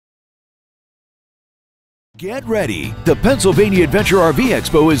Get ready! The Pennsylvania Adventure RV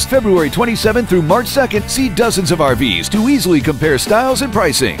Expo is February 27th through March 2nd. See dozens of RVs to easily compare styles and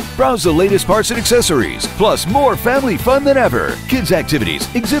pricing. Browse the latest parts and accessories, plus more family fun than ever. Kids activities,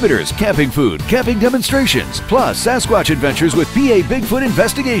 exhibitors, camping food, camping demonstrations, plus Sasquatch adventures with PA Bigfoot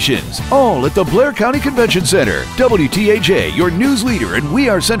investigations. All at the Blair County Convention Center. WTAJ, your news leader, and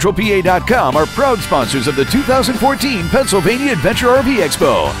WeAreCentralPA.com are proud sponsors of the 2014 Pennsylvania Adventure RV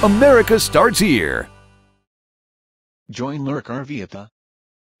Expo. America starts here. Join Lerch RV at the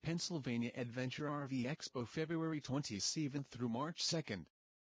Pennsylvania Adventure RV Expo February 27th through March 2nd.